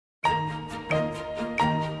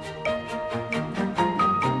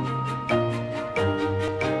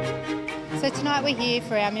tonight we're here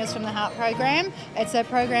for our Meals from the Heart program. It's a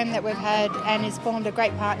program that we've had and has formed a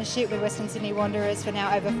great partnership with Western Sydney Wanderers for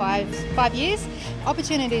now over five years.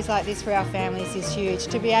 Opportunities like this for our families is huge.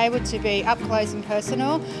 To be able to be up close and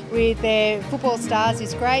personal with their football stars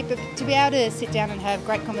is great, but to be able to sit down and have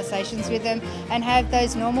great conversations with them and have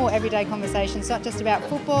those normal everyday conversations, not just about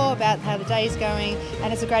football, about how the day is going,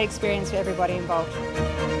 and it's a great experience for everybody involved.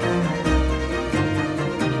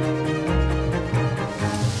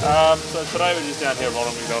 So today we're just down here at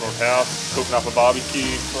Ronald McDonald's house, cooking up a barbecue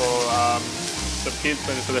for some kids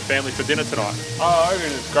and for their family for dinner tonight. I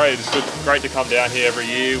reckon it's great. It's great to come down here every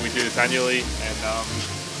year. We do this annually, and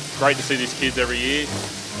great to see these kids every year.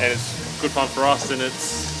 And it's good fun for us, and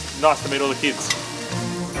it's nice to meet all the kids.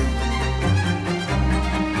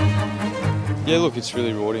 Yeah, look, it's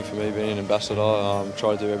really rewarding for me being an ambassador.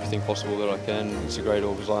 Try to do everything possible that I can. It's a great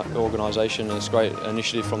organisation and it's a great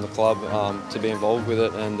initiative from the club to be involved with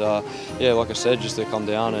it. And yeah, like I said, just to come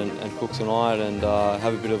down and cook tonight and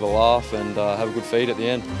have a bit of a laugh and have a good feed at the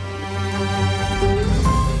end.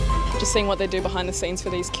 Just seeing what they do behind the scenes for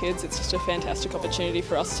these kids, it's just a fantastic opportunity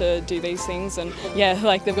for us to do these things. And yeah,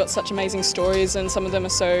 like they've got such amazing stories and some of them are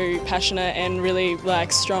so passionate and really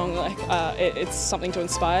like strong. Like it's something to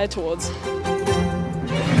inspire towards.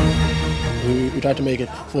 We try to make it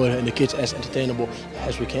for the kids as entertainable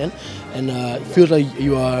as we can, and feel like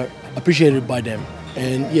you are appreciated by them.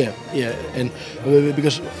 And and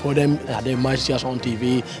because for them, they might see us on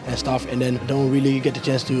TV and stuff, and then don't really get the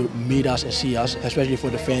chance to meet us and see us. Especially for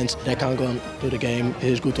the fans that can't go to the game, it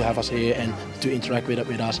is good to have us here and to interact with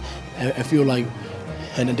us and feel like,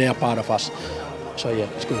 and they are part of us. So yeah,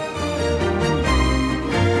 it's good.